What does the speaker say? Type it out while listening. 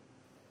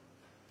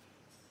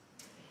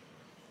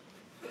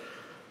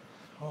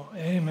Well,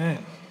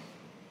 amen.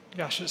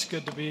 Gosh, it's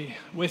good to be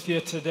with you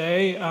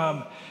today.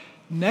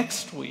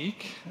 Next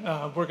week,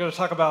 we're going to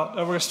talk about,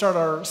 we're going to start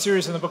our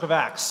series in the book of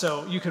Acts.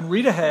 So you can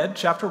read ahead,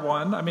 chapter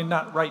 1. I mean,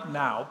 not right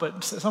now, but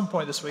at some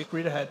point this week,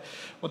 read ahead.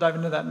 We'll dive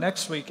into that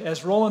next week.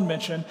 As Roland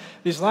mentioned,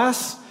 the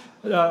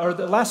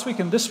last week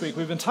and this week,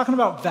 we've been talking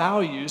about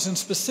values and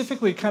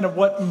specifically kind of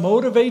what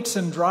motivates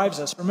and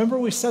drives us. Remember,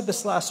 we said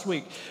this last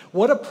week.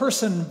 What a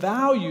person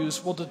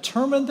values will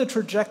determine the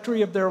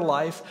trajectory of their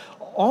life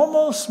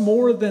almost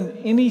more than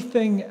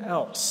anything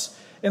else.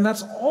 And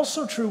that's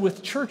also true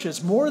with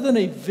churches. More than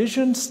a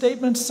vision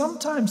statement,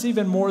 sometimes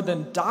even more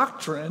than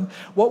doctrine,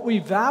 what we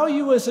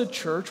value as a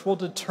church will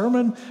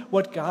determine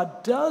what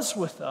God does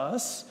with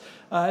us.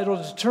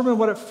 It'll determine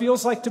what it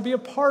feels like to be a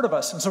part of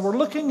us. And so we're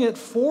looking at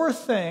 4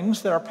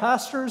 things that our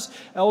pastors,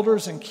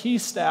 elders, and key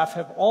staff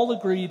have all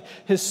agreed.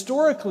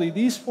 Historically,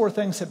 these 4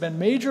 things have been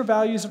major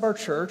values of our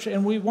church,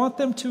 and we want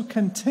them to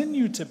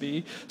continue to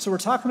be. So we're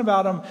talking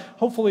about them.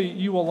 Hopefully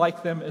you will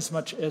like them as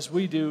much as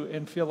we do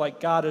and feel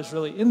like God is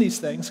really in these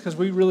things, because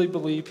we really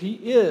believe He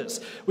is.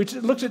 We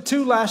looked at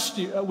 2 last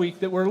week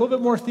that were a little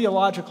bit more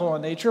theological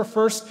in nature.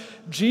 First,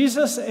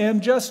 Jesus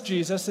and just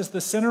Jesus is the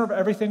center of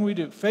everything we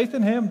do. Faith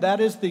in Him, that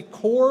is the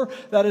core,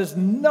 that is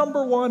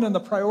number 1 on the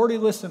priority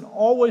list and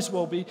always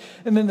will be.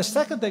 And then the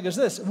second thing is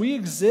this: we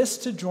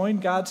exist to join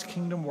God's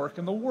kingdom work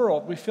in the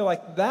world. We feel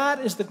like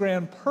that is the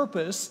grand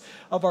purpose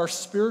of our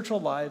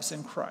spiritual lives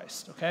in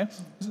Christ, okay?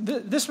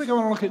 This week I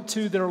want to look at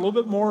 2 that are a little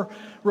bit more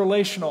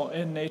relational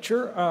in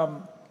nature.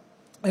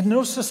 And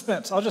no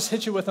suspense. I'll just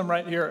hit you with them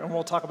right here and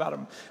we'll talk about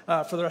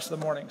them for the rest of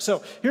the morning.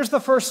 So here's the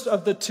first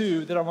of the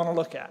 2 that I want to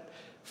look at.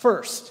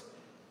 First,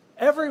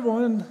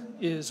 everyone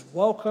is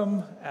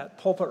welcome at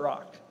Pulpit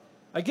Rock.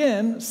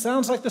 Again,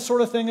 sounds like the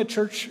sort of thing a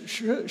church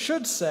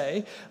should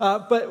say,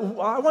 but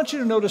I want you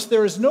to notice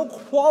there is no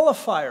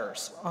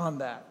qualifiers on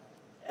that.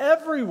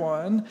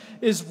 Everyone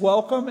is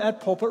welcome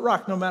at Pulpit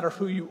Rock, no matter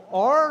who you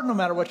are, no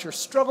matter what you're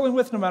struggling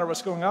with, no matter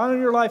what's going on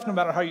in your life, no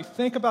matter how you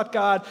think about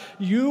God.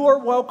 You are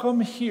welcome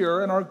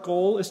here, and our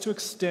goal is to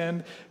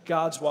extend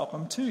God's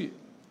welcome to you.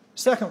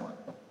 Second one,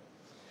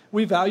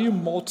 we value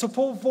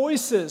multiple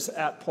voices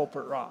at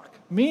Pulpit Rock,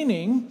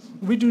 meaning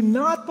we do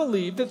not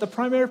believe that the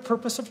primary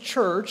purpose of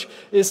church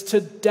is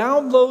to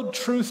download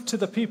truth to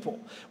the people.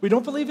 We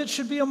don't believe it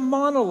should be a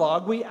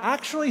monologue. We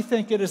actually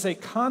think it is a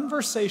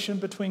conversation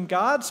between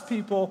God's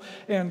people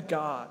and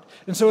God.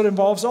 And so it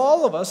involves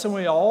all of us, and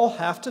we all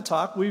have to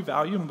talk. We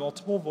value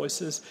multiple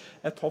voices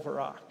at Pulpit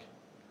Rock.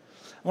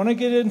 I want to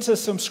get into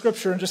some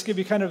scripture and just give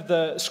you kind of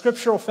the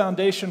scriptural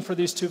foundation for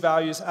these 2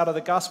 values out of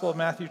the Gospel of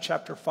Matthew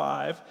chapter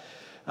 5.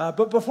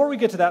 But before we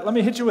get to that, let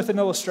me hit you with an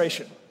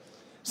illustration.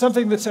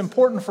 Something that's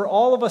important for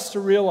all of us to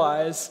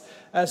realize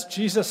as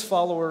Jesus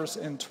followers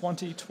in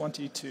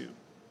 2022.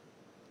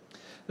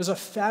 There's a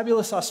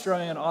fabulous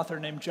Australian author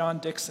named John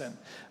Dickson.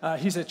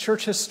 He's a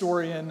church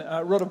historian,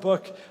 wrote a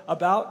book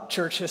about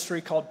church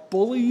history called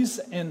Bullies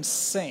and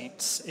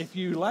Saints. If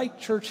you like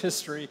church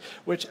history,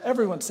 which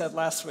everyone said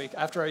last week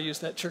after I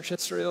used that church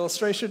history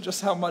illustration,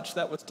 just how much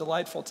that was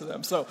delightful to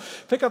them. So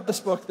pick up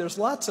this book. There's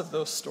lots of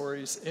those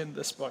stories in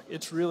this book.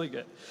 It's really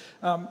good.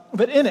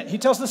 But in it, he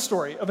tells the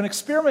story of an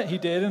experiment he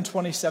did in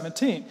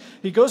 2017.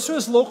 He goes to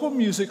his local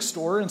music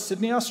store in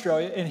Sydney,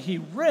 Australia, and he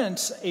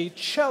rents a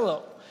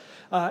cello.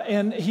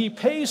 And he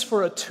pays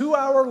for a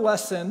 2-hour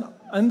lesson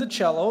on the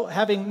cello,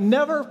 having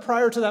never,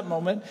 prior to that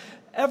moment,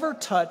 ever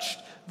touched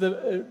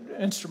the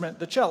instrument,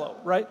 the cello,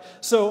 right?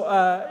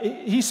 So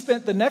he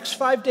spent the next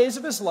 5 days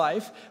of his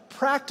life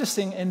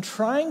practicing and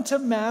trying to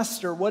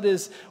master what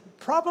is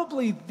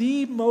probably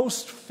the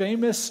most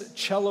famous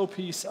cello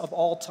piece of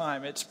all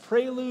time. It's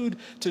Prelude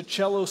to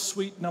Cello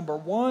Suite Number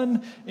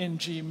 1 in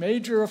G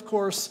major, of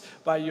course,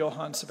 by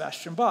Johann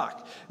Sebastian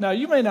Bach. Now,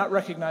 you may not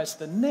recognize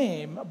the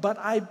name, but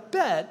I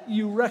bet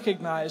you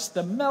recognize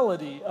the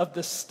melody of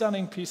this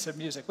stunning piece of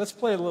music. Let's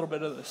play a little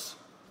bit of this.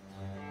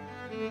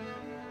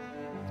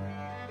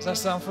 Does that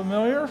sound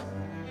familiar?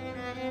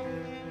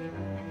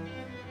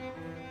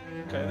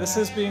 Okay, this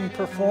is being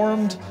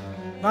performed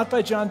not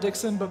by John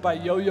Dickson, but by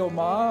Yo-Yo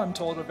Ma, I'm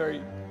told a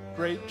very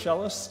great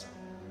cellist.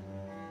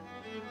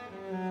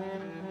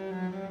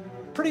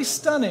 Pretty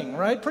stunning,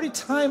 right? Pretty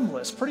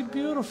timeless, pretty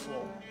beautiful.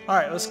 All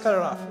right, let's cut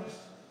it off.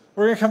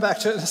 We're going to come back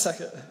to it in a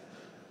second.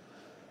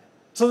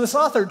 So this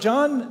author,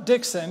 John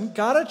Dickson,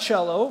 got a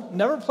cello,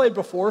 never played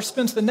before,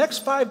 spends the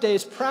next 5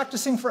 days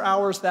practicing for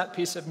hours that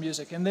piece of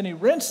music. And then he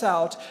rents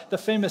out the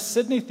famous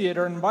Sydney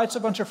Theatre and invites a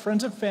bunch of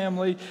friends and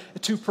family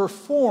to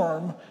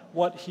perform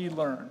what he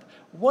learned.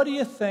 What do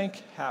you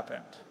think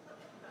happened?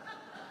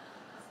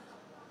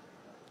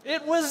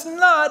 It was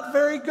not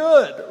very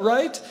good,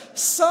 right?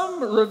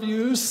 Some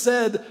reviews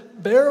said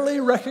barely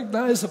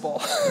recognizable,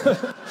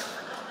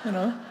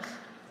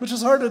 which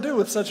is hard to do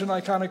with such an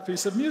iconic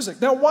piece of music.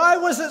 Now, why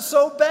was it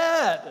so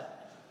bad?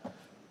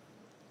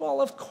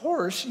 Well, of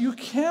course, you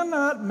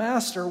cannot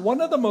master one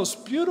of the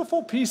most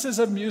beautiful pieces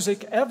of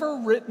music ever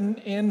written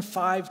in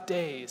 5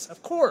 days.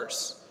 Of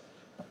course.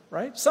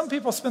 Right? Some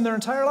people spend their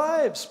entire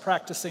lives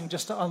practicing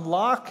just to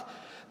unlock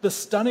the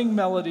stunning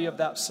melody of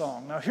that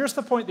song. Now, here's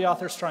the point the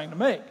author's trying to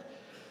make.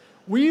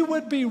 We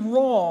would be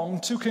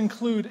wrong to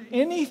conclude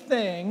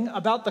anything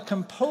about the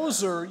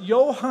composer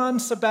Johann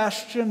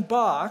Sebastian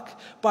Bach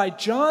by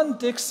John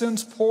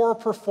Dixon's poor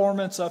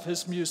performance of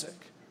his music,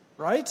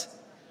 right?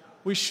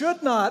 We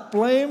should not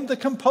blame the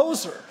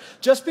composer.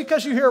 Just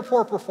because you hear a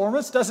poor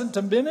performance doesn't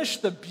diminish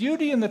the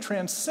beauty and the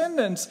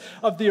transcendence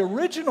of the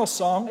original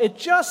song. It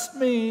just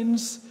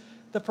means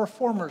the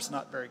performer's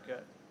not very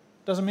good.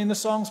 Doesn't mean the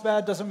song's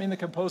bad, doesn't mean the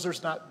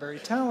composer's not very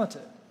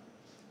talented.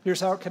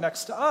 Here's how it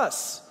connects to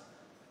us.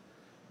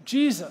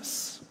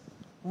 Jesus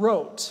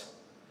wrote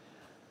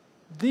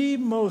the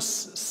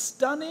most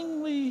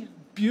stunningly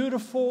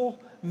beautiful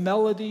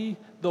melody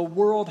the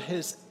world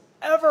has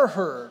ever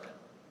heard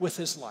with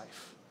his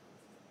life.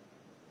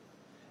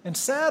 And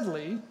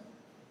sadly,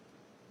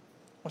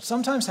 what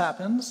sometimes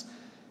happens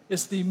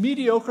is the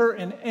mediocre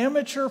and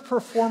amateur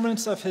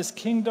performance of his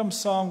kingdom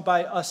song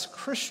by us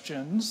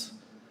Christians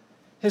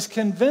has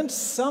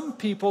convinced some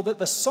people that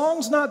the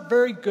song's not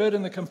very good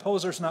and the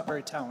composer's not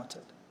very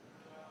talented.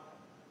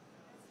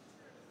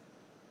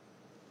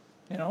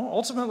 You know,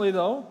 ultimately,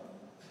 though,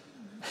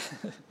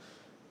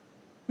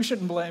 we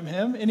shouldn't blame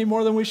him any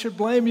more than we should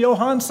blame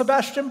Johann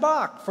Sebastian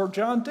Bach for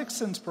John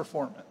Dixon's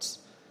performance.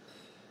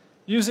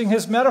 Using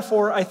his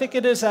metaphor, I think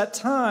it is at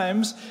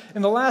times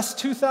in the last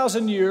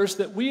 2,000 years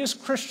that we as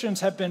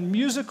Christians have been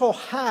musical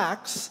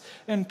hacks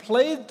and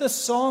played the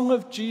song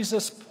of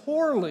Jesus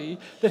poorly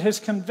that has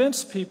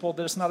convinced people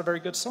that it's not a very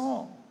good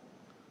song.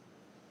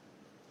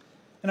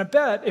 And I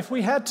bet if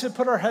we had to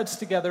put our heads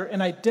together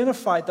and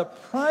identify the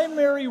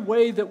primary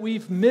way that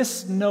we've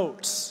missed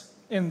notes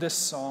in this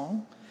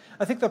song,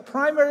 I think the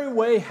primary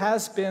way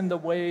has been the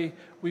way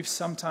we've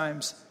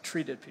sometimes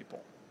treated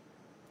people.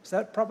 Is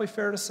that probably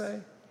fair to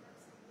say?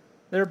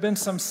 There have been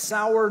some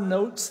sour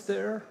notes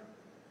there.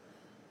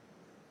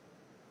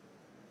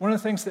 One of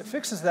the things that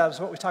fixes that is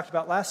what we talked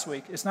about last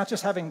week. It's not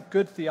just having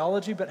good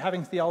theology, but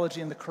having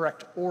theology in the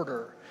correct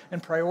order.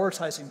 And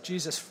prioritizing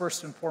Jesus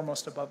first and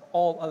foremost above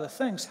all other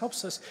things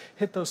helps us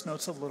hit those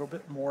notes a little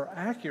bit more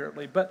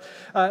accurately. But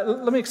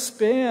let me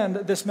expand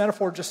this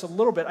metaphor just a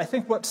little bit. I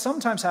think what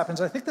sometimes happens,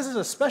 I think this is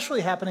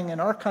especially happening in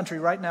our country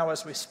right now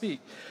as we speak.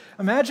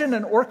 Imagine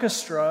an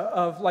orchestra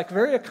of like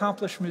very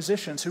accomplished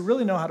musicians who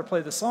really know how to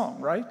play the song,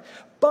 right?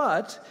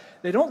 But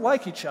they don't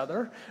like each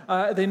other.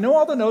 They know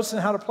all the notes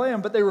and how to play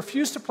them, but they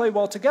refuse to play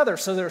well together.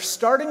 So they're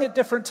starting at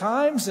different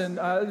times, and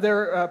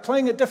they're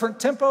playing at different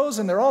tempos,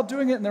 and they're all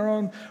doing it in their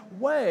own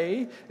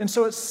way. And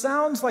so it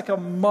sounds like a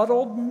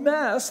muddled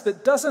mess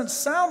that doesn't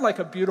sound like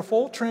a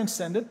beautiful,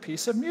 transcendent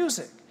piece of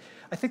music.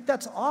 I think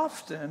that's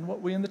often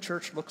what we in the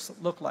church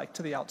look like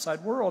to the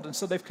outside world. And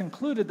so they've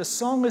concluded the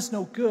song is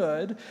no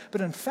good,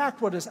 but in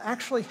fact what is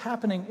actually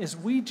happening is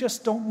we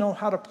just don't know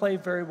how to play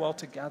very well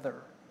together.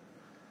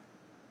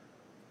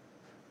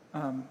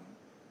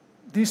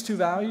 These two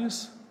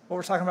values, what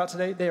we're talking about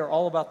today, they are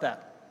all about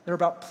that. They're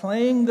about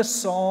playing the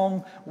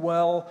song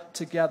well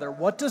together.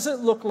 What does it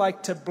look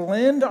like to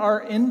blend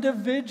our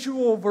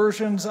individual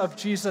versions of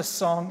Jesus'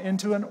 song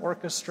into an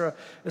orchestra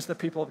as the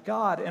people of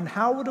God? And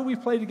how do we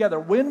play together?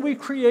 When we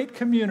create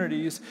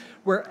communities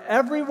where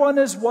everyone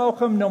is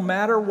welcome no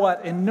matter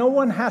what, and no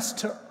one has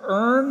to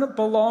earn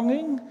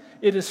belonging,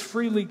 it is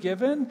freely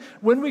given.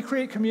 When we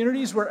create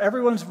communities where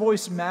everyone's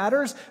voice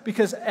matters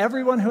because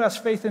everyone who has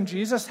faith in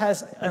Jesus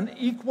has an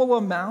equal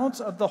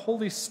amount of the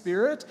Holy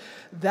Spirit,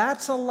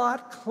 that's a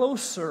lot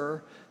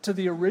closer to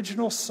the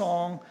original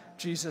song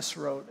Jesus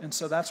wrote. And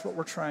so that's what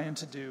we're trying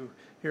to do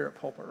here at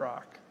Pulpit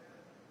Rock.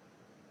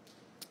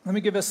 Let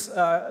me give us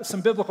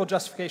some biblical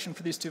justification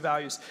for these two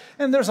values.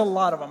 And there's a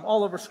lot of them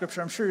all over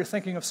Scripture. I'm sure you're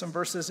thinking of some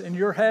verses in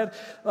your head.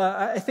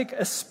 I think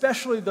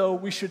especially, though,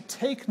 we should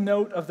take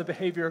note of the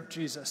behavior of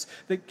Jesus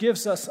that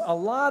gives us a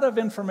lot of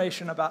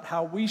information about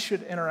how we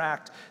should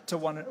interact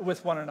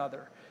with one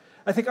another.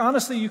 I think,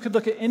 honestly, you could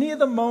look at any of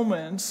the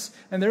moments,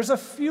 and there's a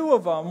few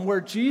of them,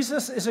 where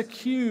Jesus is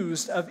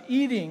accused of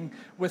eating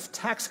with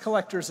tax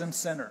collectors and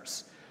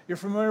sinners. You're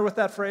familiar with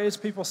that phrase?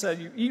 People said,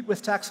 you eat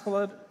with tax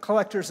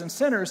collectors and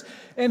sinners.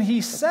 And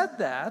he said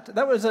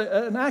that was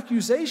an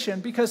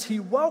accusation because he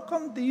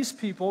welcomed these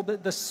people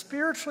that the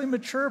spiritually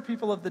mature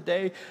people of the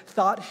day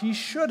thought he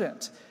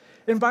shouldn't.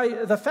 And by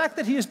the fact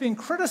that he is being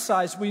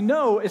criticized, we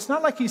know it's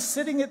not like he's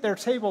sitting at their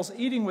tables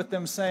eating with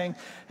them saying,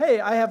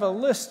 hey, I have a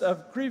list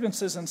of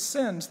grievances and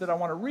sins that I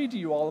want to read to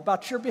you all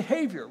about your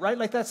behavior, right?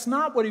 Like that's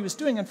not what he was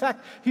doing. In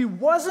fact, he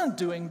wasn't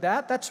doing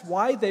that. That's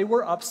why they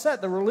were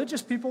upset. The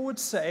religious people would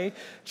say,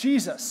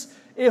 Jesus,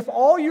 if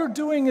all you're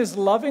doing is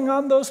loving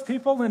on those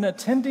people and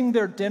attending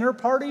their dinner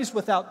parties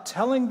without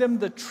telling them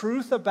the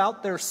truth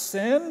about their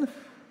sin,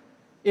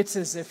 it's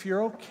as if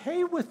you're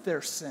okay with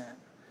their sin.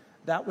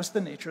 That was the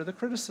nature of the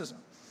criticism.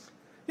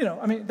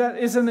 that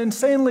is an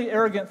insanely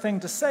arrogant thing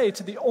to say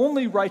to the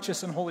only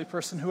righteous and holy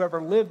person who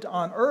ever lived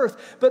on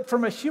earth. But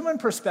from a human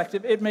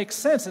perspective, it makes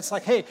sense. It's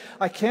like, hey,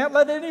 I can't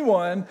let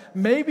anyone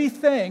maybe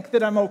think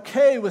that I'm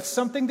okay with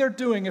something they're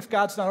doing if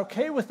God's not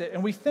okay with it.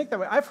 And we think that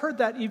way. I've heard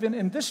that even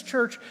in this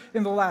church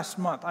in the last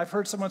month. I've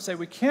heard someone say,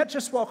 we can't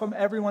just welcome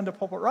everyone to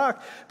Pulpit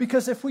Rock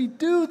because if we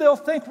do, they'll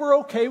think we're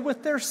okay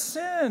with their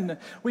sin.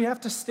 We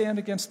have to stand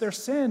against their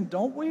sin,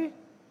 don't we?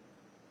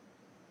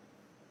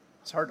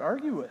 It's hard to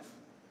argue with.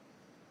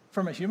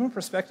 From a human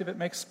perspective, it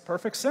makes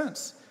perfect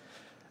sense.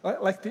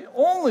 Like the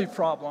only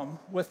problem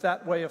with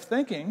that way of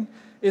thinking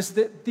is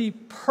that the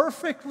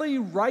perfectly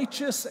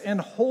righteous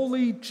and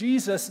holy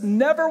Jesus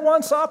never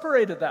once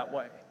operated that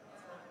way.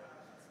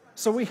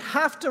 So we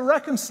have to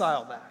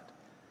reconcile that.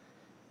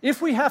 If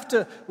we have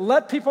to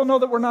let people know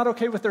that we're not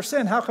okay with their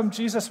sin, how come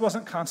Jesus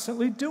wasn't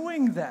constantly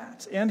doing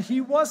that? And he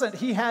wasn't.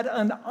 He had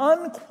an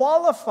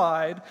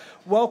unqualified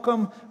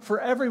welcome for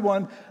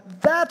everyone.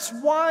 That's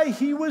why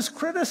he was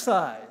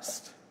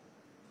criticized.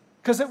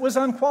 Because it was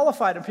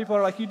unqualified. And people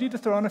are like, you need to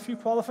throw in a few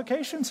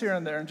qualifications here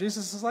and there. And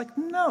Jesus is like,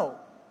 no.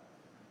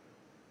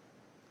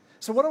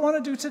 So what I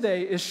want to do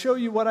today is show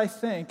you what I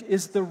think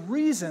is the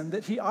reason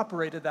that he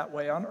operated that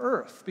way on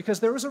earth.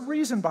 Because there was a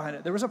reason behind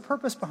it. There was a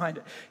purpose behind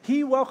it.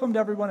 He welcomed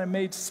everyone and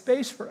made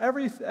space for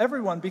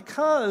everyone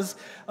because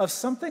of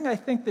something I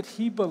think that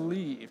he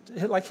believed.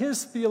 Like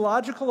his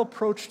theological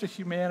approach to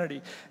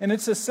humanity. And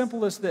it's as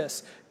simple as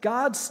this.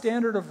 God's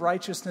standard of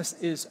righteousness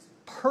is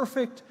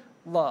perfect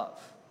love.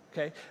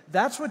 Okay,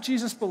 that's what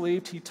Jesus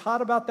believed. He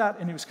taught about that,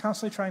 and he was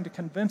constantly trying to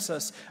convince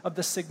us of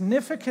the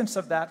significance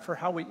of that for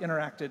how we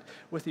interacted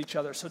with each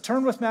other. So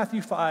turn with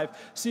Matthew 5,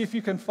 see if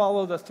you can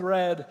follow the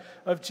thread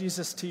of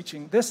Jesus'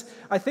 teaching. This,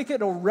 I think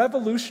it'll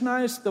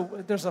revolutionize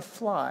there's a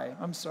fly.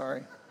 I'm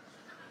sorry.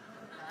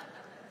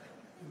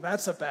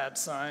 That's a bad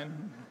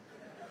sign.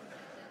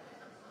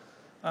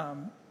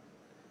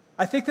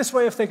 I think this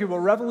way of thinking will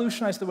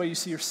revolutionize the way you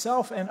see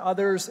yourself and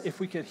others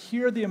if we could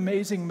hear the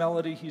amazing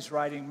melody he's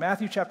writing.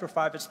 Matthew chapter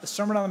 5, it's the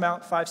Sermon on the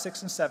Mount, 5,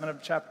 6, and 7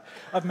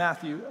 of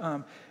Matthew.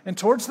 And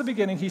towards the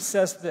beginning, he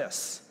says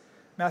this,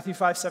 Matthew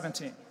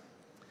 5:17.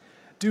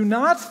 Do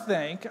not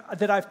think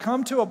that I've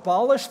come to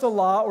abolish the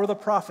law or the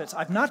prophets.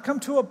 I've not come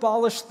to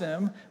abolish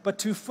them, but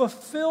to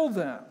fulfill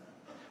them.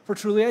 For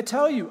truly I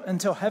tell you,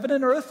 until heaven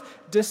and earth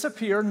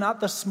disappear, not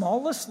the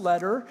smallest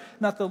letter,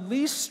 not the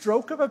least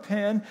stroke of a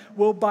pen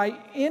will by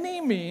any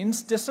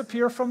means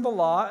disappear from the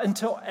law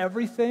until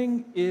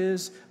everything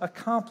is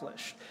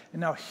accomplished.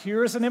 And now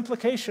here's an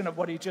implication of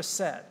what he just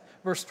said.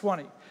 Verse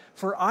 20.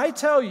 For I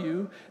tell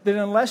you that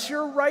unless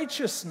your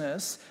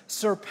righteousness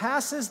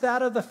surpasses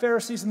that of the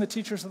Pharisees and the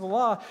teachers of the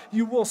law,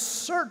 you will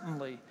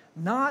certainly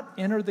not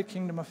enter the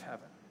kingdom of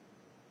heaven.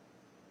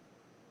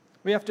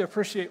 We have to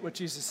appreciate what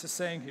Jesus is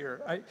saying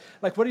here.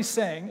 Like what he's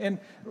saying, and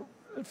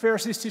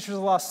Pharisees, teachers of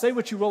the law, say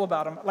what you will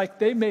about them, like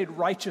they made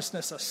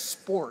righteousness a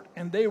sport,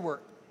 and they were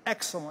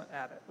excellent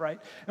at it, right?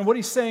 And what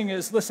he's saying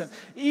is, listen,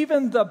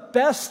 even the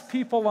best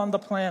people on the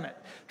planet,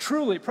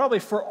 truly, probably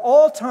for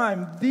all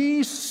time,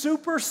 these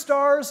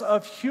superstars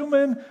of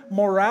human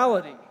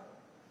morality,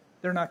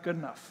 they're not good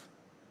enough.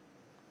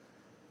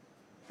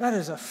 That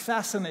is a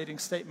fascinating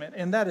statement,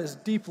 and that is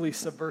deeply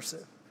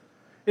subversive.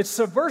 It's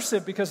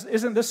subversive because,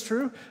 isn't this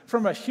true?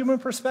 From a human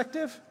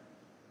perspective,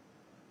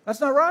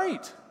 that's not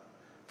right.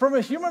 From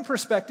a human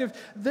perspective,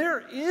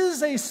 there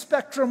is a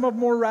spectrum of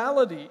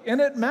morality,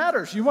 and it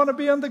matters. You want to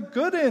be on the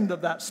good end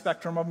of that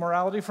spectrum of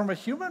morality from a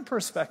human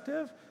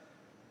perspective.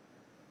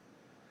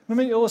 Let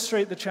me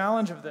illustrate the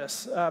challenge of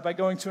this by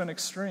going to an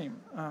extreme.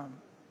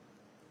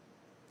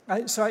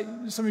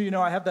 Some of you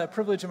know I have the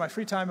privilege in my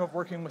free time of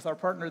working with our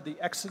partner, the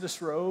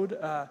Exodus Road.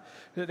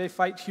 They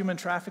fight human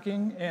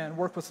trafficking and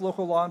work with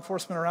local law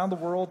enforcement around the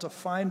world to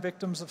find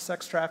victims of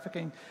sex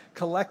trafficking,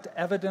 collect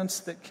evidence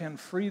that can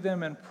free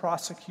them, and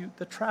prosecute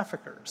the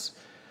traffickers.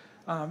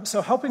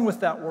 So helping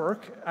with that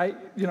work,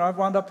 I've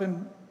wound up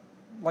in,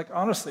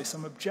 honestly,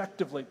 some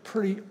objectively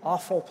pretty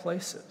awful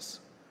places.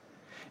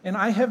 And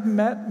I have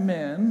met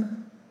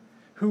men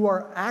who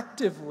are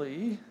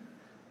actively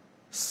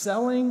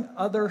selling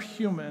other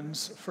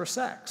humans for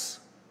sex.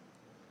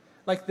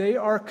 Like they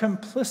are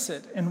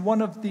complicit in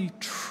one of the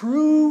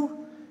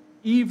true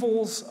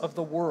evils of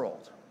the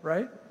world,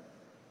 right?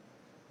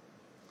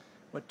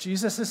 What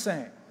Jesus is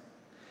saying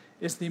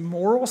is the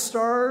moral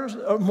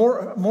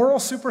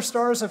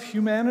superstars of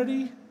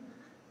humanity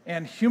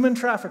and human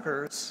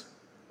traffickers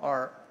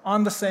are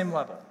on the same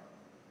level.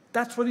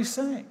 That's what he's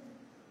saying.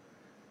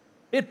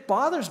 It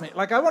bothers me.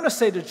 I want to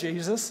say to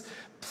Jesus,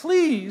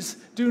 please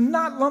do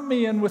not lump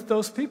me in with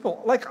those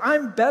people.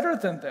 I'm better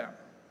than them.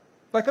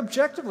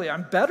 Objectively,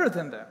 I'm better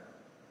than them.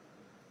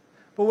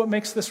 But what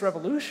makes this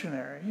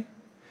revolutionary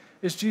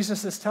is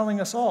Jesus is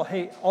telling us all,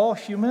 hey, all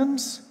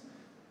humans,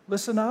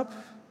 listen up,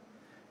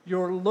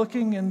 you're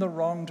looking in the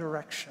wrong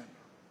direction.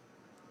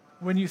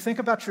 When you think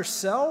about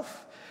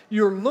yourself,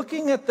 you're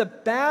looking at the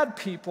bad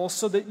people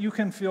so that you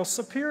can feel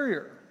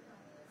superior.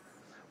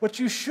 What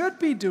you should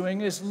be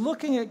doing is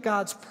looking at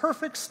God's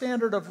perfect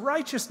standard of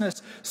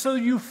righteousness so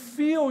you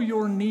feel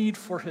your need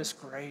for his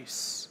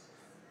grace.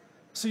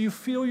 So you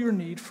feel your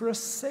need for a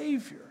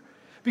Savior.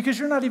 Because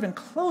you're not even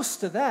close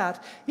to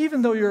that,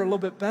 even though you're a little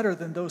bit better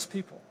than those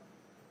people.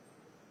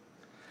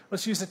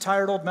 Let's use a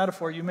tired old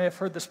metaphor. You may have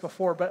heard this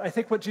before, but I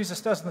think what Jesus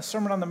does in the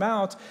Sermon on the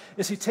Mount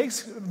is he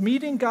takes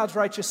meeting God's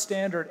righteous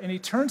standard and he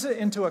turns it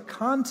into a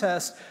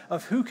contest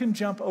of who can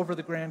jump over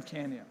the Grand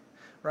Canyon,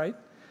 right?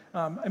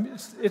 I mean,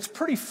 it's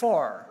pretty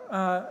far.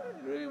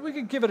 We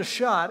could give it a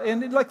shot.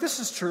 And this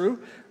is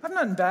true. I'm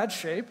not in bad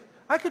shape.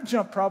 I could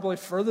jump probably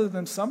further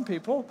than some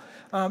people.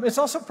 It's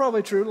also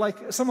probably true,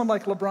 like someone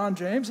like LeBron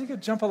James, he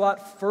could jump a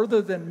lot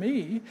further than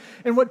me.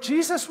 And what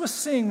Jesus was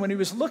seeing when he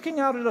was looking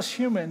out at us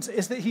humans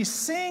is that he's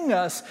seeing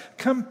us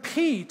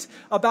compete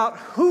about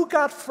who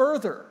got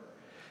further.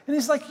 And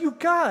he's like, you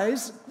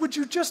guys, would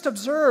you just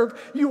observe,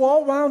 you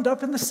all wound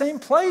up in the same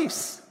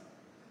place.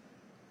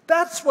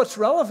 That's what's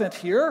relevant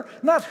here,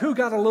 not who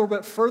got a little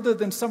bit further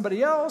than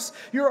somebody else.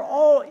 You're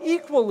all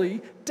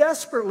equally,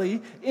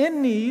 desperately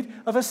in need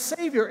of a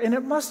Savior. And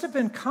it must have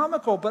been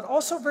comical, but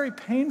also very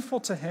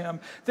painful to him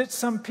that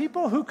some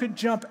people who could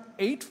jump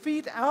 8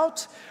 feet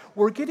out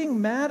were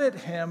getting mad at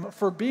him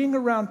for being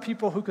around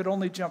people who could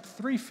only jump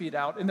 3 feet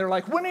out. And they're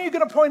like, when are you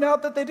going to point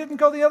out that they didn't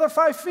go the other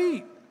 5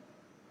 feet?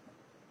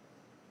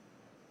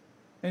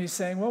 And he's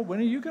saying, well, when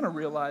are you going to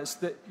realize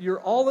that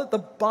you're all at the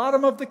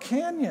bottom of the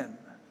canyon?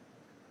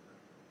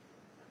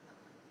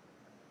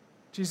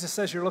 Jesus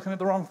says you're looking at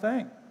the wrong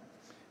thing.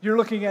 You're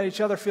looking at each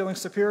other feeling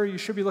superior. You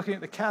should be looking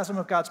at the chasm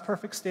of God's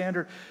perfect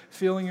standard,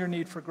 feeling your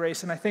need for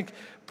grace. And I think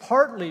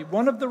partly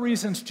one of the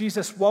reasons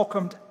Jesus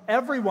welcomed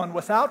everyone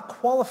without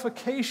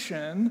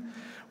qualification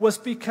was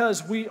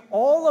because we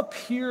all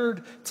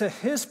appeared to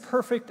his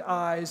perfect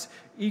eyes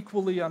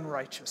equally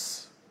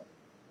unrighteous.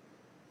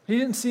 He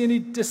didn't see any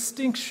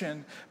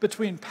distinction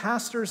between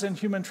pastors and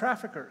human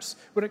traffickers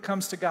when it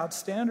comes to God's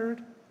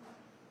standard.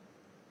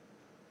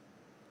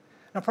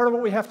 Now, part of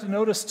what we have to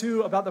notice,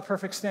 too, about the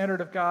perfect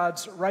standard of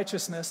God's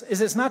righteousness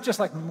is it's not just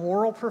like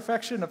moral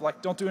perfection of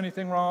like, don't do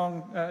anything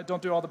wrong, don't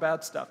do all the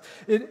bad stuff.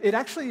 It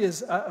actually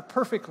is a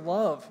perfect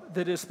love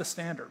that is the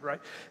standard,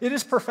 right? It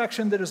is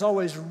perfection that is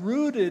always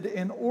rooted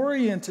and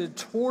oriented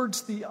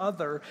towards the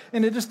other,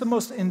 and it is the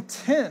most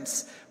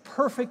intense,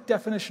 perfect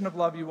definition of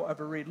love you will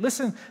ever read.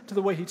 Listen to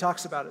the way he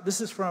talks about it.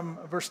 This is from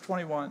verse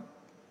 21.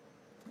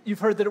 You've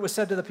heard that it was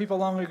said to the people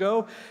long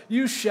ago,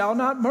 you shall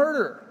not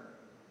murder.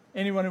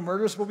 Anyone who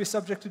murders will be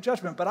subject to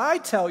judgment. But I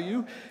tell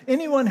you,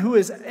 anyone who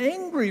is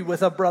angry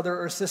with a brother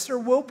or sister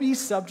will be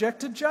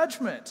subject to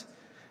judgment.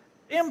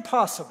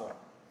 Impossible.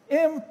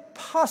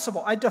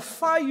 Impossible. I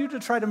defy you to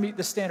try to meet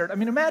the standard. I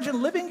mean,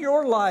 imagine living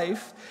your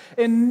life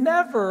and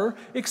never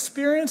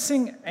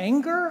experiencing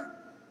anger.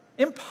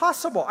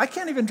 Impossible. I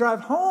can't even drive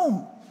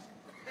home.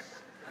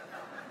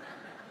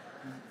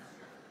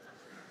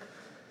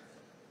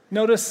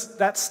 Notice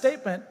that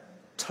statement,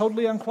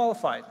 totally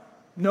unqualified.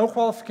 No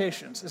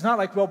qualifications. It's not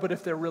like, well, but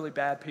if they're really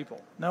bad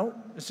people. No,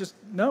 it's just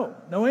no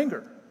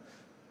anger.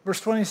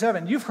 Verse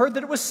 27, you've heard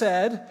that it was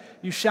said,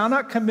 you shall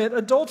not commit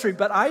adultery.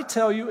 But I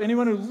tell you,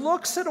 anyone who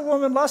looks at a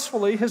woman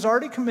lustfully has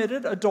already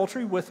committed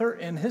adultery with her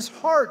in his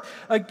heart.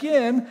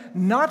 Again,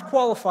 not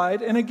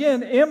qualified, and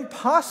again,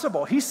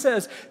 impossible. He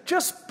says,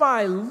 just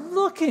by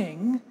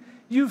looking,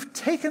 you've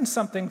taken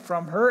something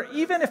from her,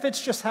 even if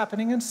it's just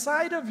happening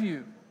inside of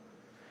you.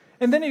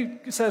 And then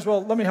he says,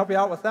 well, let me help you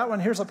out with that one.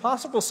 Here's a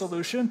possible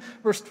solution.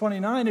 Verse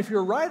 29, if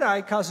your right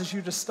eye causes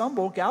you to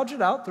stumble, gouge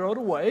it out, throw it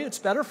away. It's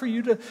better for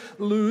you to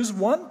lose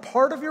one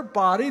part of your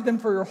body than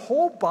for your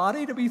whole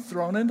body to be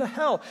thrown into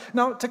hell.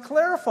 Now, to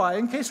clarify,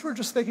 in case we're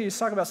just thinking he's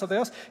talking about something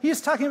else, he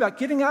is talking about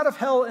getting out of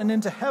hell and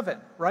into heaven,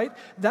 right?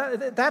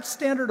 That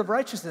standard of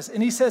righteousness.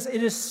 And he says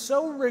it is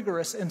so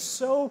rigorous and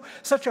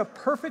such a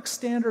perfect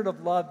standard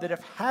of love that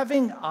if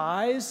having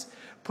eyes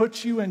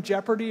puts you in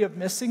jeopardy of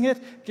missing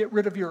it, get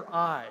rid of your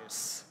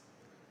eyes.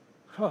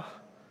 Huh.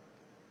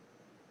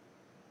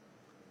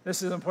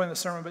 This isn't the point of the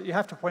sermon, but you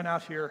have to point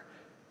out here,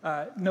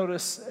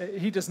 notice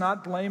he does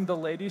not blame the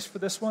ladies for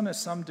this one,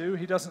 as some do.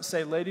 He doesn't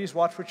say, ladies,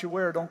 watch what you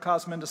wear, don't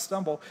cause men to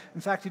stumble.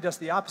 In fact, he does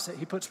the opposite.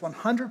 He puts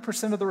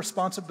 100% of the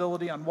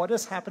responsibility on what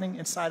is happening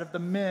inside of the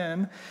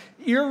men,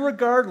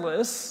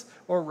 regardless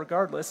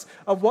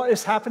of what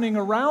is happening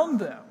around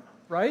them,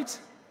 right?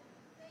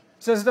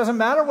 Says it doesn't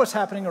matter what's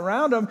happening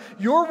around them.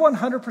 You're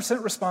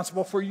 100%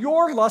 responsible for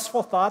your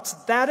lustful thoughts.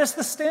 That is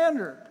the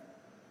standard.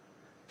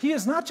 He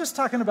is not just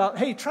talking about,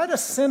 hey, try to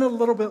sin a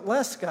little bit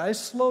less,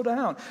 guys. Slow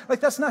down.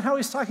 Like, that's not how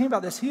he's talking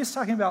about this. He is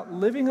talking about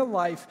living a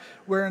life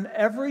where in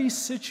every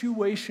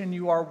situation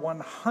you are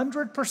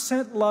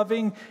 100%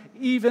 loving,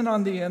 even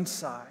on the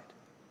inside.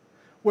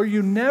 Where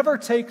you never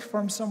take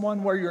from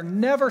someone, where you're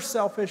never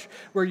selfish,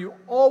 where you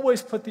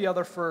always put the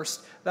other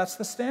first. That's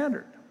the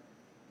standard.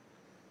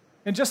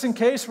 And just in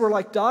case we're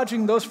like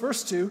dodging those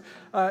first two,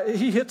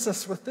 he hits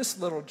us with this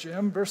little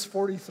gem, verse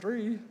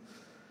 43.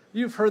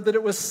 You've heard that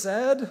it was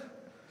said,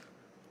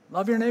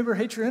 love your neighbor,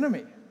 hate your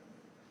enemy.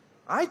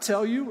 I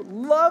tell you,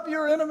 love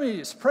your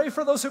enemies. Pray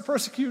for those who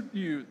persecute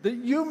you, that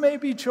you may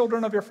be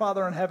children of your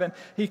Father in heaven.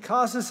 He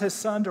causes his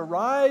sun to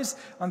rise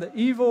on the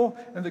evil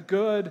and the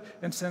good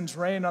and sends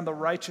rain on the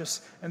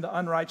righteous and the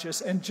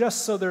unrighteous. And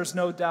just so there's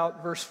no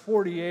doubt, verse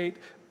 48,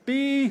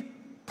 be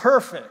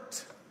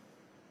perfect.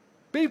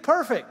 Be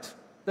perfect,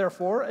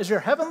 therefore, as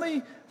your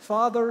heavenly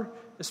Father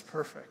is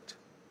perfect.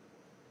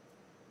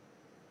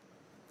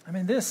 I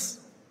mean, this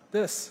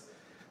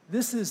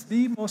is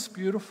the most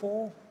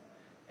beautiful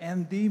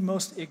and the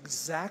most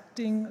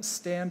exacting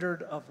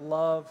standard of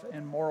love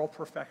and moral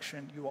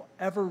perfection you will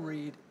ever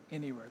read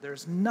anywhere.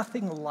 There's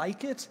nothing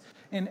like it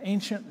in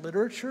ancient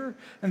literature,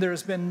 and there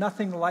has been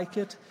nothing like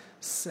it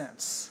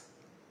since.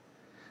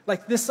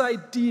 Like this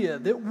idea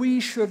that we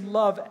should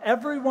love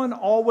everyone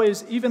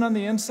always, even on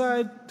the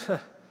inside,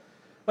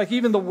 like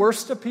even the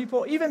worst of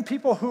people, even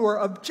people who are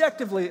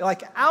objectively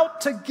like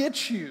out to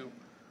get you.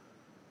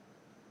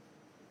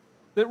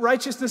 That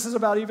righteousness is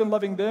about even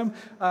loving them.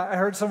 I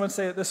heard someone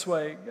say it this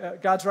way.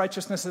 God's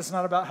righteousness is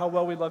not about how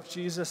well we love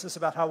Jesus. It's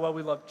about how well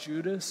we love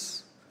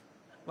Judas,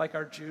 like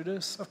our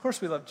Judas. Of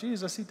course we love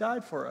Jesus. He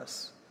died for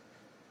us.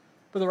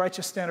 But the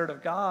righteous standard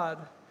of God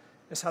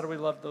is how do we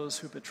love those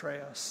who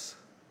betray us.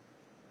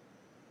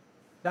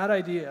 That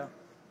idea,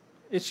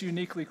 it's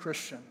uniquely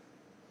Christian.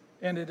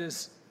 And it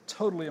is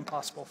totally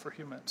impossible for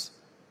humans.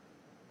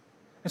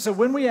 And so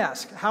when we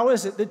ask, how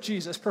is it that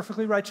Jesus,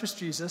 perfectly righteous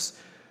Jesus,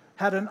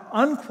 had an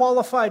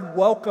unqualified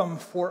welcome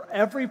for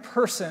every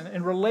person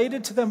and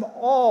related to them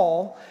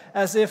all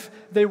as if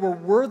they were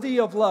worthy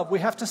of love, we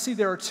have to see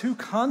there are two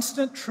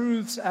constant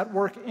truths at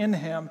work in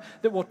him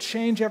that will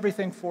change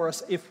everything for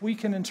us if we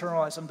can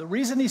internalize them. The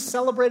reason he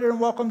celebrated and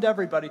welcomed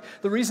everybody,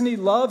 the reason he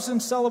loves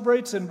and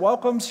celebrates and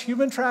welcomes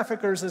human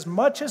traffickers as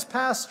much as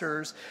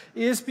pastors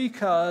is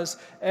because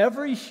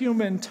every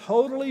human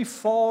totally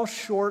falls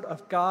short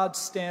of God's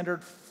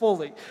standard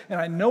fully. And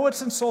I know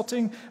it's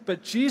insulting,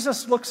 but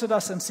Jesus looks at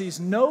us and sees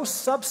no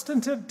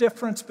substantive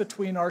difference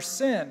between our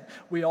sin.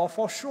 We all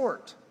fall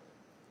short.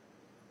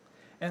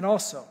 And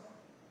also,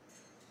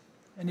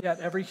 and yet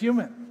every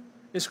human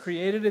is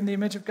created in the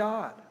image of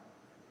God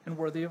and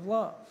worthy of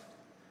love.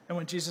 And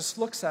when Jesus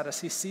looks at us,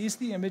 he sees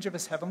the image of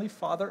his heavenly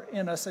Father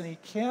in us, and he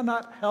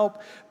cannot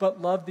help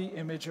but love the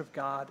image of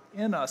God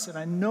in us. And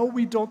I know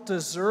we don't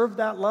deserve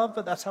that love,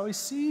 but that's how he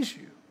sees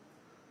you.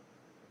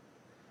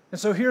 And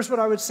so here's what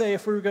I would say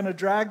if we were going to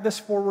drag this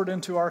forward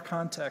into our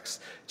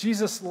context.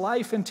 Jesus'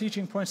 life and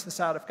teaching points this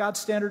out. If God's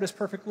standard is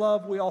perfect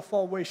love, we all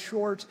fall way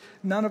short,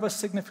 none of us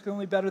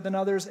significantly better than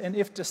others. And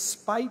if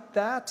despite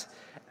that,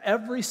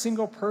 every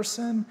single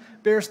person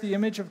bears the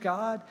image of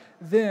God,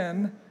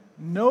 then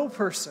no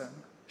person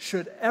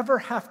should ever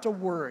have to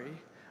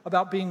worry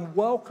about being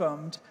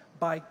welcomed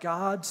by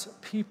God's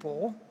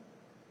people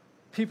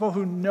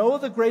who know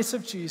the grace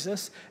of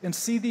Jesus and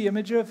see the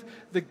image of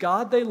the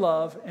God they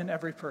love in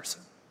every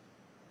person.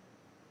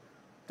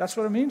 That's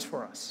what it means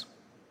for us.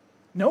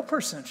 No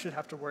person should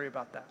have to worry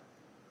about that.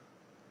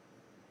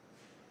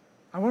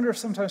 I wonder if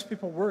sometimes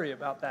people worry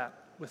about that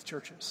with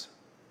churches.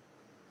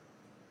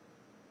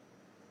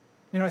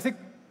 You know, I think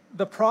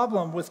the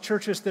problem with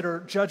churches that are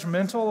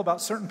judgmental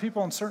about certain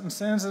people and certain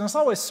sins, and it's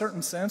always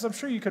certain sins, I'm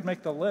sure you could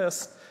make the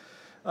list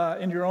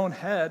in your own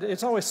head.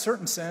 It's always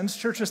certain sins.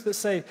 Churches that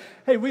say,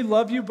 hey, we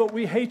love you, but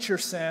we hate your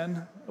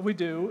sin. We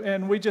do.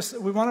 And we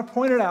want to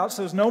point it out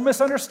so there's no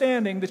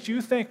misunderstanding that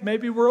you think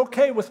maybe we're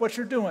okay with what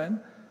you're doing.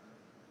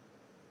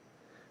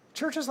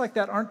 Churches like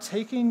that aren't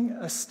taking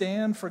a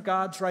stand for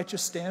God's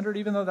righteous standard,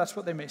 even though that's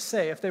what they may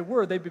say. If they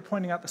were, they'd be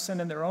pointing out the sin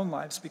in their own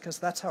lives because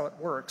that's how it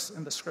works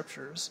in the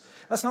scriptures.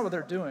 That's not what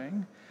they're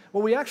doing.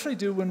 What we actually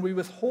do when we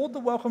withhold the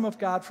welcome of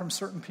God from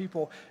certain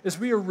people is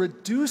we are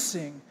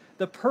reducing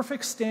the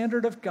perfect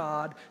standard of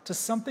God to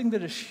something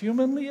that is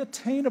humanly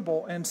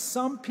attainable, and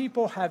some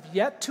people have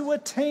yet to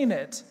attain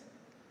it,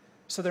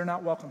 so they're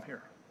not welcome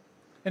here.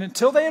 And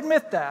until they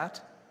admit that,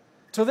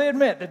 until they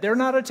admit that they're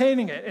not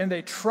attaining it, and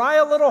they try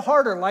a little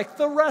harder like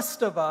the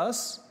rest of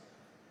us,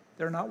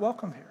 they're not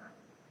welcome here.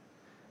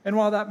 And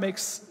while that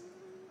makes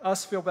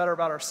us feel better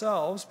about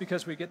ourselves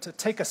because we get to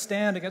take a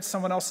stand against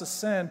someone else's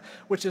sin,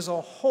 which is a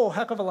whole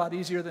heck of a lot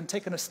easier than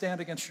taking a stand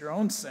against your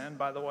own sin,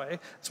 by the way.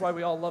 That's why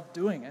we all love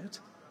doing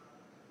it.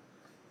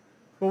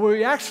 But what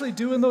we actually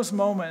do in those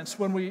moments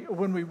when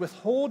we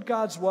withhold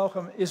God's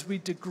welcome is we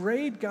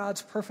degrade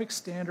God's perfect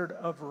standard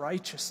of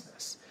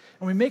righteousness.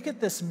 And we make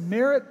it this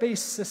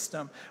merit-based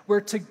system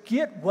where to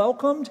get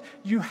welcomed,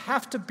 you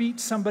have to beat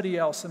somebody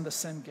else in the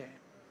sin game.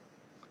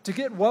 To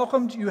get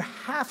welcomed, you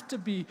have to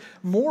be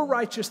more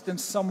righteous than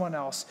someone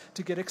else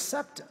to get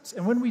acceptance.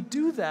 And when we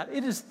do that,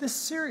 it is this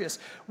serious.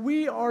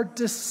 We are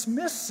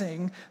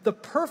dismissing the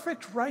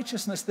perfect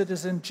righteousness that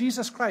is in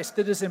Jesus Christ,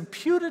 that is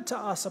imputed to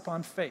us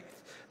upon faith.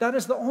 That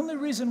is the only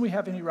reason we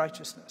have any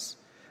righteousness.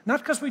 Not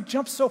because we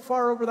jumped so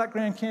far over that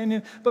Grand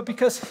Canyon, but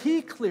because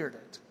he cleared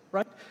it,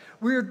 right?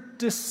 We're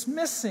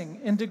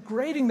dismissing and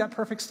degrading that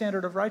perfect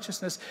standard of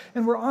righteousness,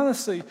 and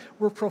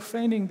we're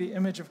profaning the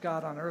image of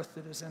God on earth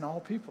that is in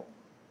all people.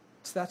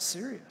 It's that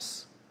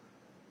serious.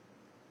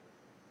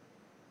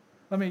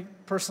 Let me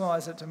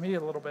personalize it to me a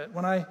little bit.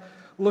 When I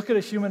look at a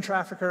human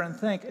trafficker and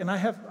think, and I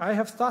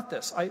have thought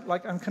this,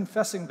 I'm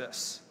confessing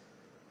this.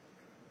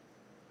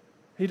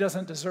 He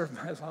doesn't deserve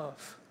my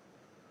love.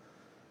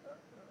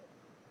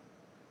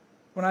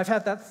 When I've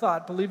had that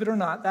thought, believe it or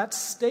not, that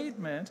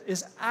statement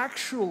is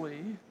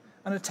actually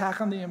an attack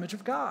on the image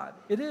of God.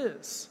 It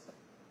is.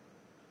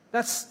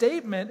 That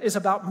statement is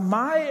about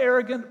my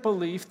arrogant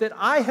belief that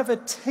I have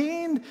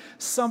attained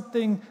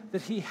something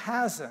that he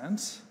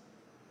hasn't,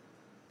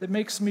 that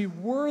makes me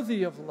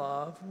worthy of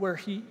love where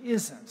he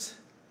isn't.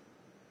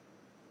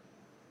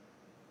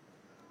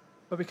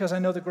 But because I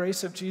know the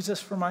grace of Jesus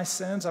for my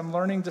sins, I'm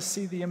learning to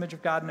see the image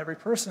of God in every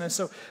person. And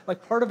so,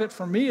 part of it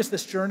for me is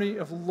this journey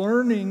of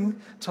learning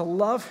to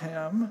love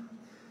him,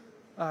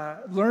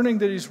 learning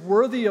that he's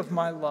worthy of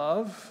my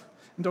love.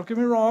 And don't get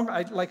me wrong,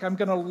 I'm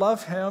going to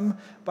love him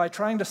by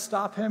trying to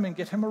stop him and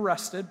get him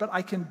arrested, but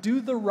I can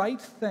do the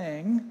right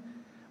thing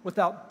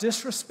without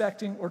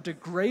disrespecting or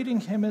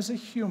degrading him as a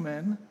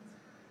human,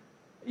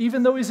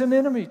 even though he's an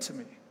enemy to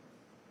me.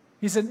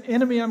 He's an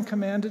enemy I'm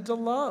commanded to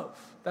love.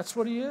 That's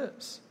what he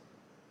is.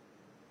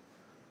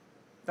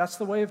 That's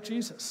the way of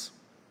Jesus.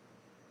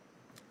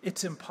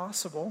 It's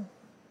impossible.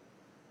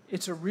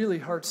 It's a really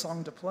hard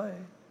song to play.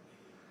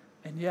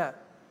 And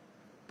yet,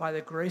 by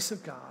the grace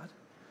of God,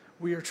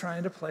 we are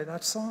trying to play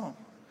that song.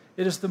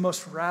 It is the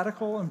most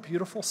radical and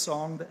beautiful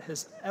song that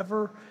has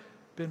ever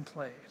been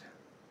played.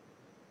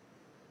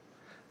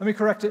 Let me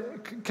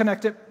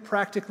connect it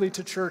practically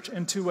to church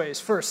in two ways.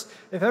 First,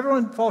 if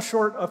everyone falls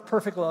short of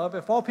perfect love,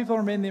 if all people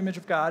are made in the image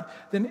of God,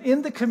 then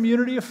in the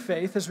community of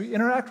faith, as we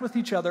interact with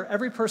each other,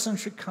 every person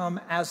should come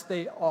as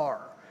they are,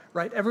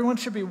 right? Everyone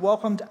should be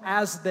welcomed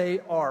as they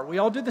are. We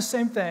all do the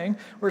same thing,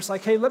 where it's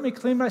like, hey, let me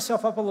clean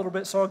myself up a little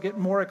bit so I'll get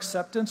more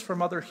acceptance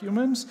from other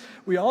humans.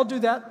 We all do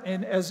that,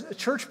 and as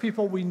church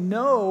people, we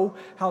know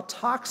how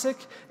toxic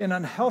and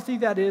unhealthy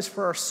that is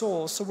for our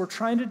souls, so we're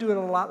trying to do it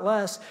a lot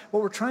less.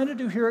 What we're trying to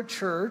do here at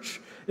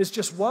church is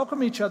just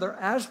welcome each other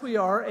as we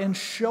are and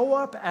show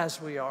up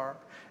as we are.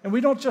 And we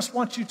don't just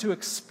want you to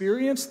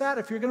experience that.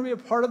 If you're going to be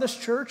a part of this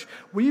church,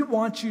 we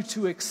want you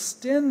to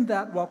extend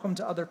that welcome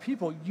to other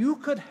people. You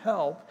could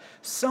help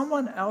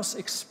someone else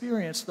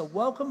experience the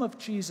welcome of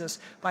Jesus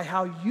by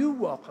how you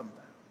welcome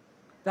them.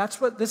 That's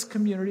what this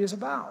community is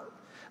about.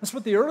 That's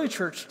what the early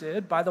church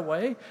did, by the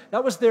way.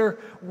 That was their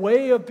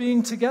way of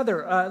being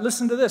together.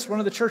 Listen to this. One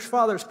of the church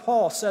fathers,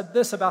 Paul, said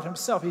this about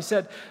himself. He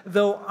said,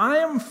 though I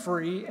am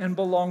free and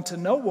belong to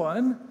no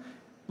one,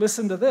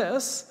 listen to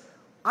this,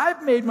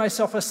 I've made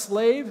myself a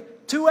slave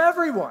to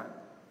everyone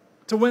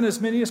to win as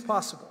many as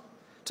possible.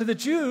 To the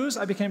Jews,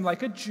 I became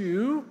like a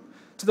Jew.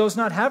 To those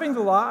not having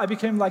the law, I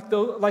became like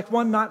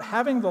one not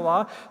having the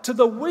law. To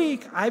the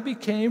weak, I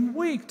became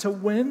weak to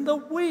win the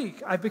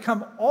weak. I've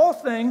become all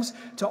things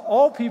to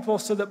all people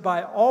so that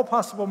by all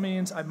possible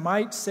means I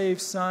might save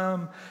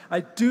some.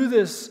 I do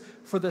this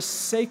for the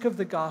sake of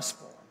the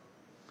gospel,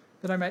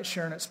 that I might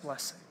share in its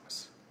blessings.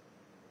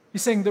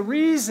 He's saying the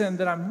reason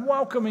that I'm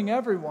welcoming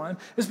everyone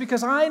is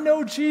because I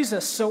know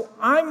Jesus, so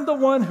I'm the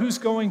one who's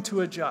going to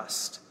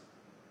adjust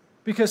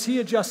because he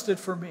adjusted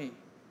for me.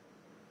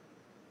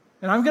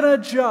 And I'm going to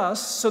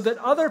adjust so that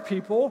other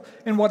people,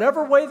 in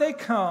whatever way they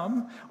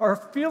come, are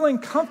feeling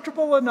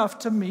comfortable enough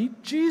to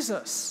meet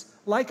Jesus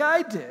like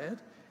I did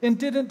and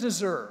didn't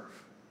deserve,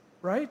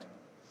 right?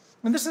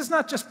 And this is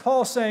not just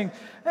Paul saying,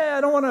 hey,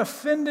 I don't want to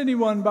offend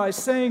anyone by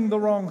saying the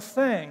wrong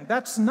thing.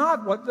 That's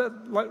not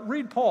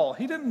read Paul.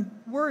 He didn't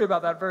worry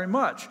about that very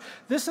much.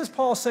 This is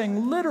Paul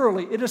saying,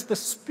 literally, it is the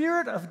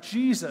Spirit of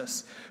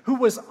Jesus who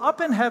was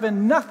up in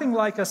heaven, nothing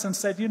like us, and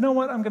said, you know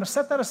what, I'm going to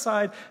set that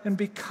aside and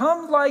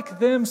become like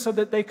them so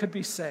that they could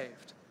be saved.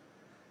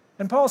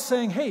 And Paul's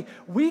saying, hey,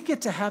 we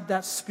get to have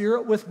that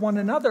spirit with one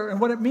another.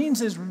 And what it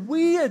means is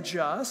we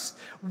adjust,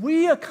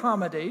 we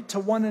accommodate to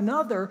one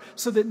another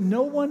so that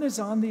no one is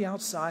on the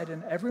outside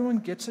and everyone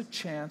gets a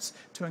chance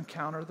to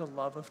encounter the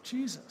love of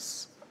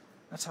Jesus.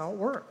 That's how it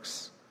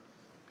works.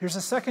 Here's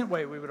a second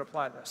way we would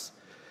apply this.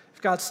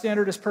 If God's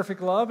standard is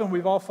perfect love and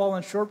we've all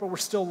fallen short, but we're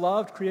still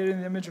loved, created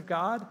in the image of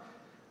God,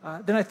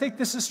 then I think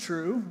this is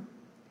true.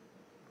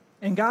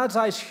 In God's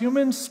eyes,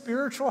 human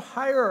spiritual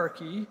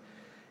hierarchy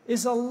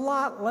is a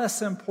lot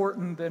less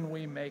important than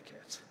we make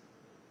it.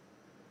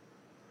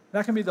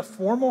 That can be the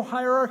formal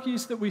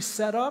hierarchies that we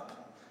set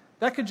up.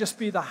 That could just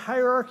be the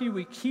hierarchy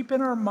we keep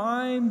in our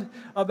mind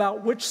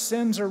about which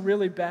sins are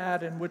really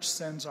bad and which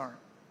sins aren't.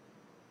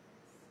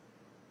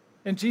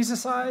 In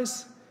Jesus'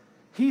 eyes,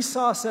 he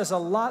saw us as a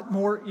lot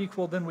more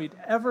equal than we'd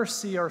ever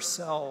see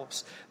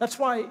ourselves. That's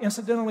why,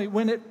 incidentally,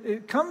 when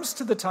it comes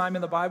to the time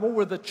in the Bible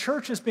where the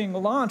church is being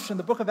launched in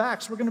the book of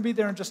Acts, we're going to be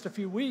there in just a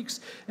few weeks,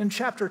 in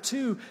chapter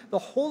 2, the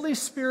Holy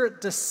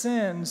Spirit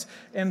descends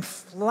and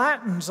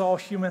flattens all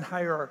human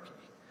hierarchy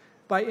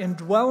by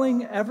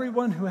indwelling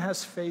everyone who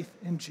has faith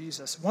in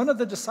Jesus. One of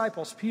the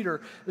disciples,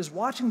 Peter, is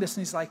watching this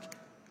and he's like,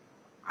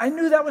 I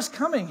knew that was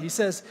coming. He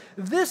says,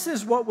 this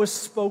is what was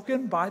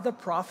spoken by the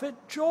prophet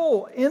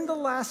Joel. In the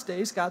last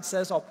days, God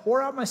says, I'll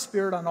pour out my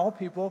spirit on all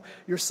people.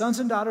 Your sons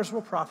and daughters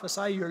will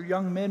prophesy. Your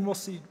young men will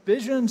see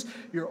visions.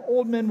 Your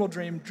old men will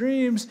dream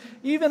dreams.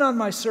 Even on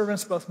my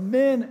servants, both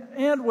men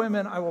and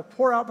women, I will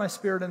pour out my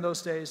spirit in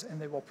those days, and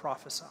they will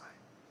prophesy.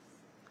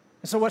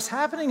 And so what's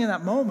happening in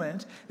that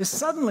moment is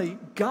suddenly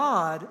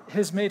God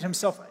has made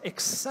himself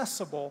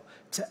accessible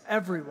to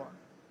everyone.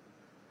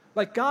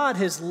 Like God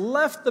has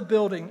left the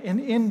building and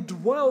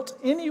indwelt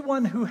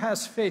anyone who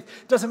has faith.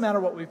 Doesn't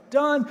matter what we've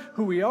done,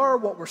 who we are,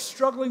 what we're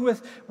struggling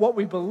with, what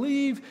we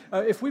believe.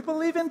 If we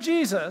believe in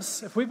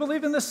Jesus, if we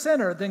believe in the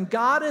sinner, then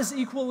God is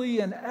equally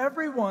in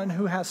everyone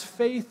who has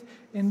faith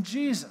in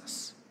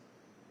Jesus.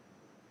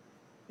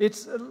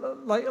 It's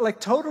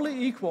like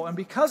totally equal. And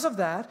because of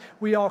that,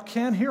 we all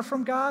can hear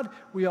from God.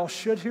 We all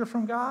should hear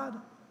from God.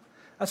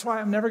 That's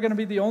why I'm never going to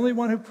be the only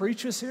one who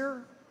preaches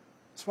here.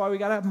 That's why we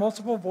got to have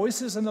multiple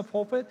voices in the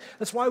pulpit.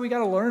 That's why we got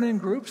to learn in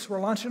groups.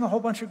 We're launching a whole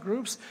bunch of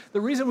groups. The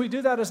reason we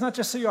do that is not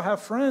just so you'll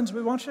have friends.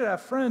 We want you to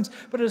have friends,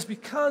 but it is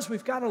because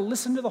we've got to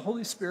listen to the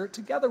Holy Spirit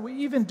together. We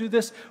even do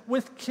this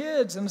with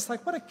kids, and it's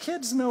like, what do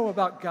kids know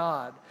about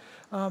God?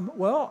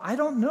 Well, I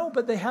don't know,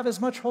 but they have as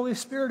much Holy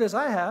Spirit as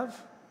I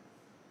have.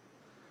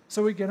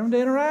 So we get them to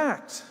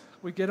interact.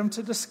 We get them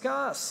to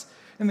discuss.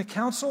 In the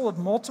counsel of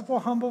multiple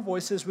humble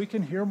voices, we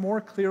can hear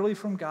more clearly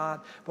from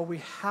God, but we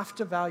have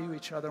to value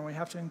each other and we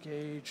have to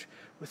engage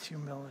with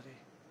humility.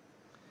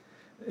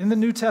 In the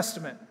New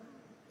Testament,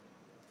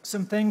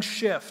 some things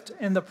shift.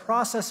 In the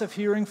process of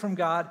hearing from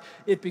God,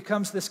 it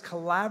becomes this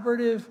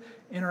collaborative,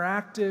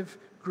 interactive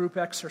group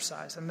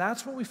exercise. And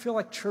that's what we feel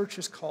like church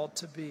is called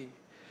to be.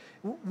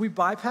 We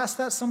bypass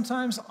that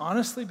sometimes,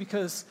 honestly,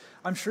 because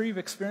I'm sure you've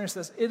experienced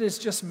this. It is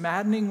just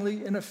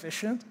maddeningly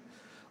inefficient.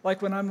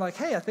 Like when I'm like,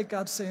 hey, I think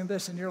God's saying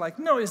this, and you're like,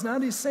 no, he's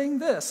not, he's saying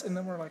this. And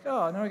then we're like,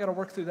 oh, now I got to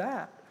work through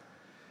that.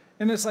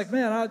 And it's like,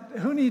 man,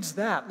 who needs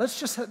that? Let's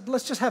just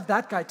have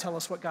that guy tell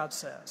us what God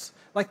says.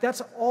 Like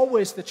that's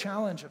always the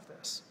challenge of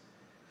this.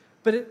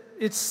 But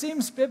it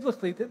seems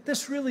biblically that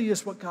this really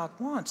is what God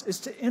wants,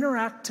 is to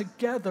interact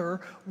together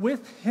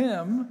with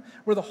him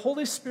where the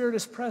Holy Spirit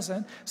is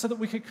present so that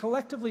we could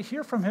collectively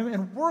hear from him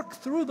and work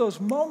through those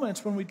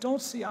moments when we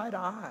don't see eye to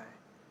eye.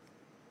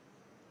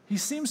 He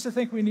seems to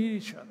think we need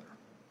each other.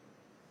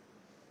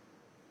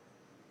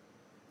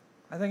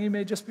 I think he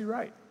may just be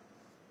right.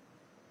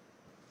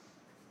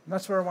 And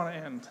that's where I want to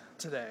end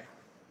today.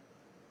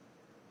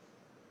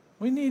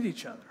 We need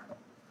each other.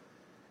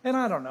 And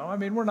I don't know, I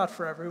mean, we're not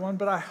for everyone,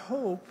 but I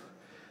hope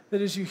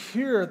that as you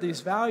hear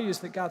these values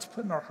that God's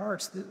put in our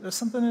hearts, there's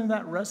something in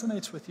that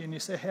resonates with you and you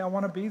say, hey, I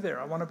want to be there.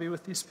 I want to be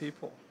with these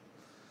people.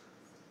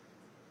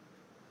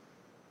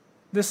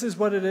 This is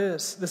what it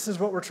is. This is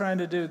what we're trying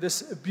to do.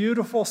 This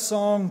beautiful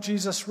song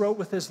Jesus wrote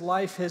with his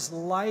life,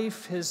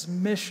 his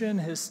mission,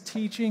 his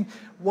teaching,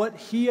 what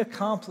he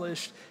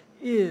accomplished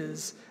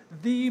is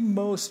the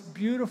most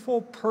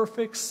beautiful,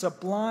 perfect,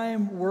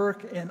 sublime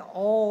work in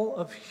all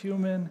of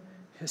human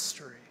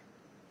history.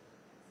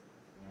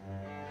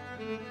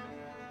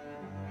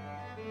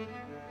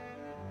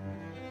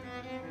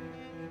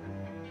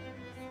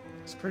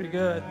 It's pretty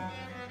good.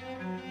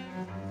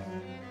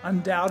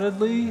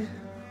 Undoubtedly,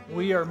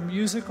 we are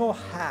musical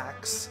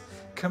hacks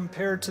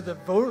compared to the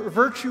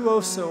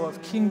virtuoso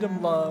of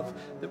kingdom love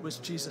that was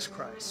Jesus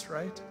Christ,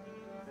 right?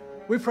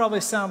 We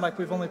probably sound like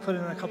we've only put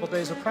in a couple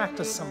days of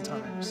practice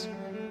sometimes.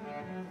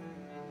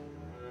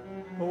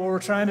 But what we're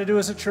trying to do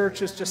as a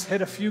church is just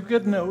hit a few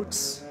good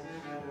notes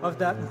of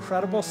that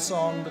incredible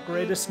song, the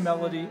greatest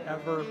melody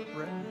ever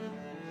written.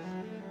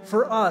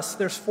 For us,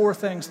 there's 4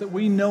 things that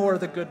we know are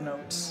the good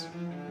notes.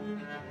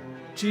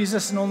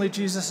 Jesus and only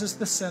Jesus is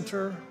the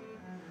center.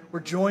 We're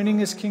joining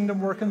his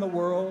kingdom work in the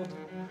world.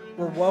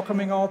 We're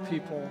welcoming all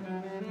people.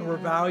 And we're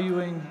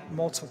valuing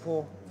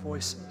multiple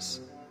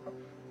voices.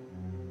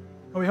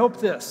 And we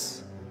hope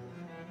this,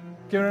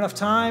 given enough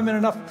time and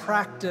enough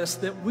practice,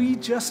 that we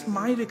just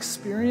might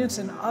experience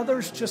and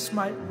others just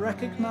might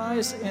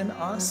recognize in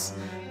us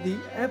the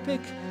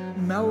epic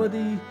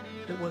melody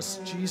that was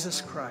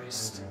Jesus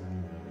Christ.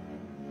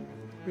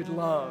 We'd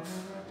love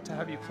to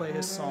have you play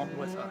his song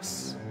with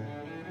us.